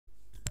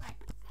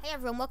Hey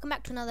everyone, welcome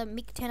back to another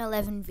Mick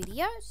 1011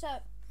 video. So,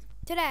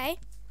 today,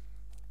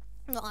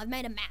 I've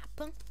made a map.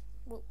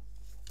 Well,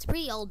 it's a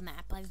pretty old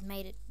map. I've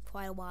made it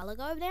quite a while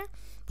ago there.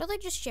 But I'll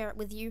just share it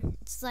with you.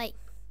 It's like,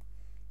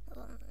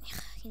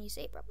 can you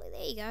see it properly?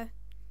 There you go.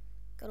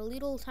 Got a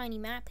little tiny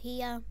map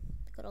here.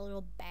 Got a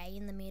little bay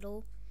in the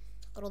middle.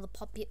 Got all the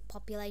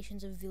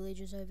populations of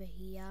villages over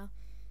here.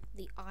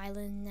 The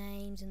island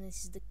names, and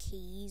this is the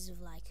keys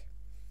of like,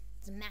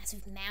 there's a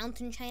massive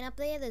mountain chain up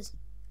there. There's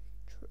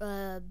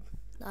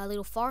a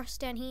little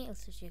forest down here.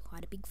 It's actually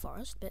quite a big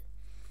forest, but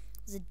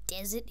there's a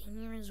desert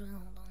here as well.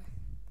 Hold on.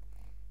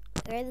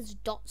 Where there's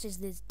dots is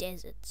there's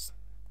deserts.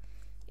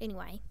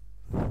 Anyway,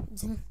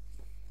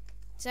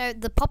 so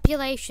the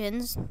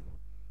populations,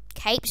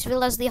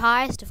 Capesville is the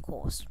highest, of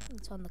course.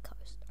 It's on the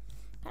coast.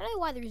 I don't know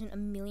why there isn't a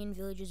million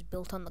villages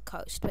built on the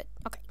coast, but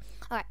okay.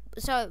 Alright,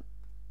 so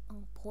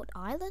Port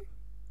Island?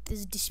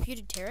 There's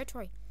disputed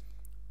territory.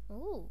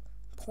 Oh,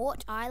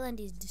 Port Island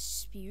is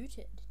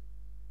disputed.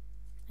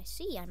 I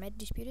see, I made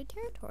disputed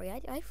territory.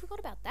 I forgot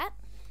about that.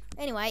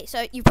 Anyway,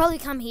 so you probably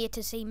come here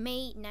to see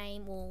me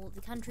name all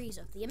the countries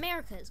of the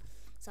Americas,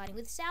 starting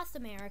with South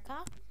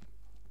America.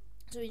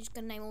 So we're just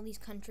going to name all these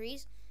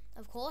countries.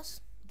 Of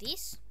course,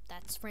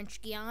 that's French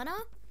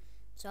Guiana.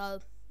 So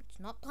it's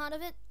not part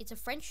of it. It's a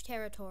French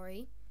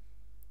territory.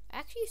 I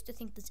actually used to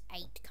think there's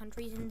 8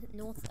 countries in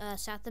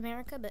South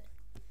America, but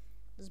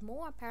there's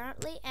more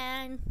apparently.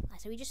 And I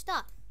say we just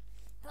start.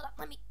 Hold up,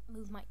 let me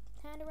move my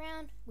hand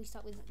around. We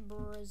start with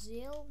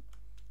Brazil,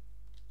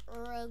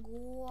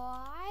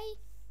 Uruguay,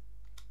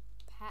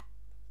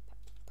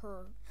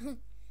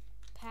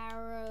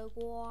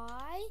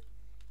 Paraguay,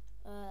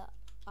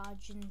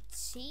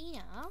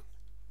 Argentina.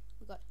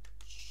 We got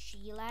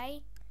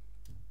Chile,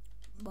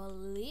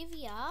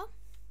 Bolivia,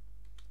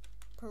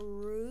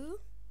 Peru,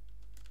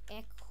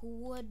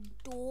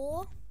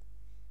 Ecuador,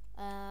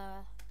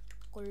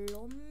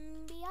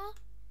 Colombia,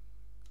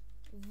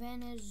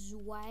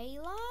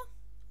 Venezuela.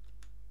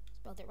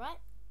 Spelled it right.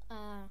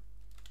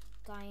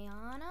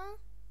 Guyana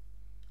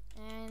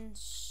and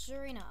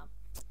Suriname.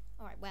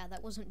 Alright, wow,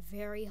 that wasn't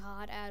very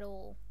hard at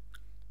all.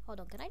 Hold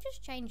on, can I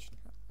just change?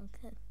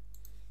 Okay.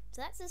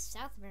 So that's just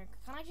South America.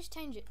 Can I just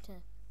change it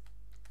to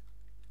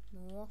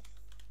North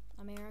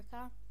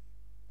America?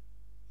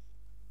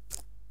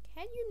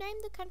 Can you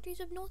name the countries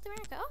of North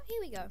America? Oh, here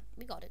we go.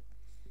 We got it.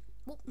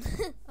 Well,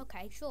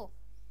 okay, sure.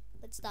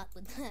 Let's start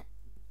with that.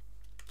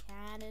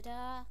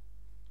 Canada,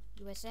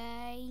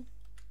 USA,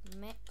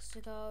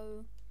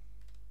 Mexico,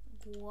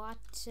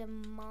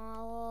 Guatemala.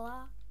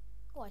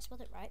 Oh, I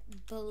spelled it right.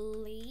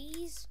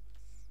 Belize,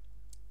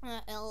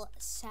 El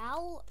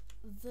Salvador,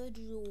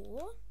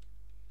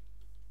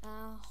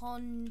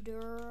 Honduras,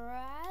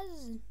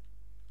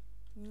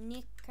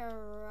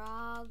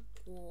 Nicaragua.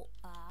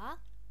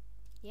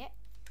 Yeah.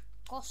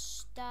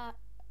 Costa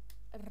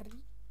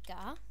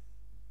Rica.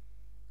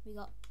 We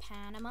got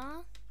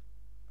Panama,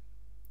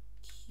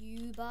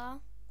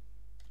 Cuba,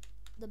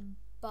 the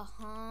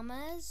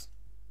Bahamas,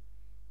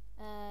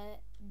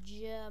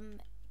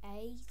 Jamaica.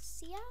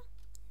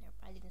 Nope,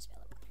 I didn't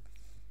spell it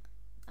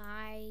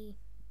right.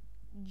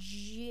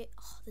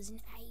 There's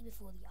an A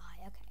before the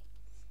I. Okay.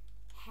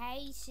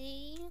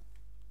 Haiti,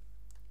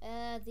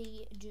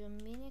 the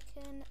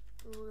Dominican.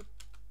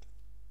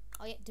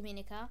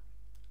 Dominica.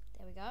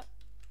 There we go.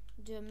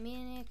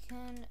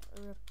 Dominican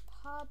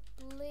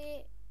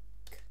Republic.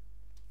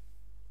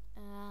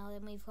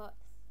 Then we've got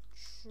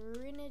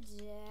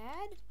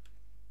Trinidad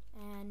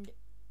and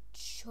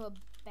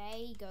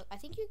Tobago. I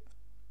think you...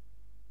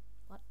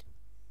 What?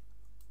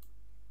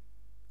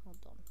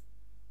 Hold on.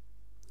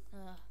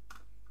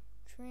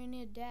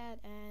 Trinidad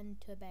and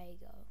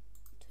Tobago.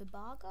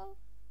 Tobago?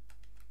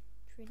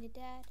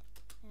 Trinidad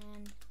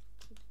and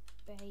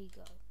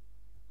Tobago.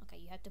 Okay,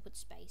 you have to put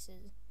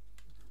spaces.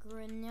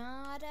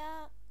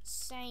 Grenada,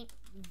 Saint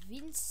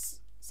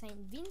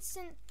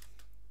Vincent.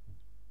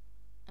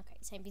 Okay,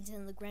 St. Vincent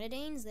and the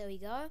Grenadines, there we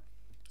go.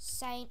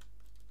 St.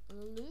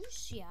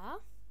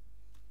 Lucia,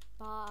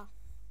 Barbados.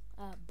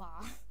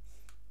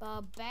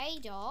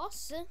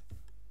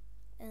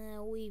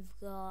 We've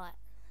got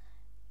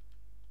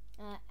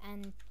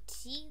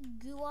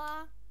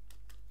Antigua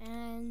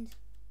and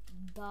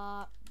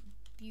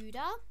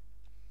Barbuda.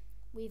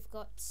 We've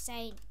got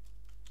St.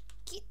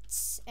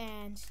 Kitts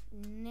and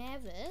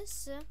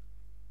Nevis.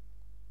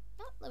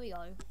 Oh, there we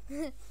go.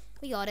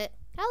 We got it.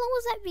 How long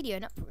was that video?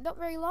 Not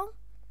very long.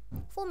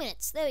 4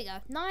 minutes. There we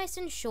go. Nice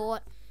and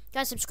short.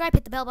 Guys, subscribe,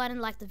 hit the bell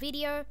button, like the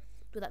video,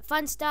 do that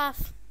fun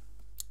stuff.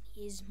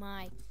 Here's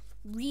my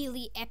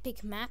really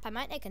epic map. I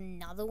might make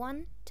another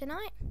one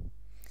tonight.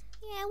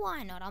 Yeah,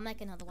 why not? I'll make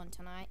another one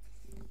tonight.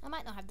 I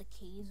might not have the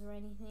keys or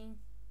anything.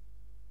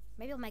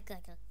 Maybe I'll make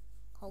like a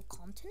whole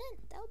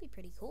continent. That would be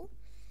pretty cool.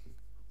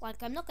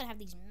 Like, I'm not going to have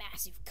these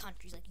massive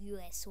countries like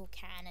US or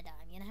Canada.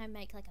 I'm going to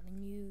make like a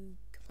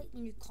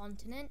completely new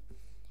continent.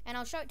 And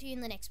I'll show it to you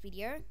in the next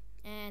video.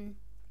 And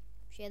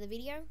share the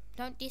video.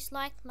 Don't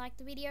dislike, like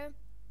the video.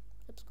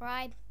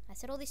 Subscribe. I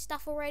said all this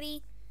stuff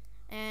already.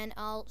 And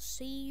I'll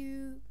see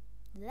you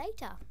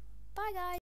later. Bye, guys.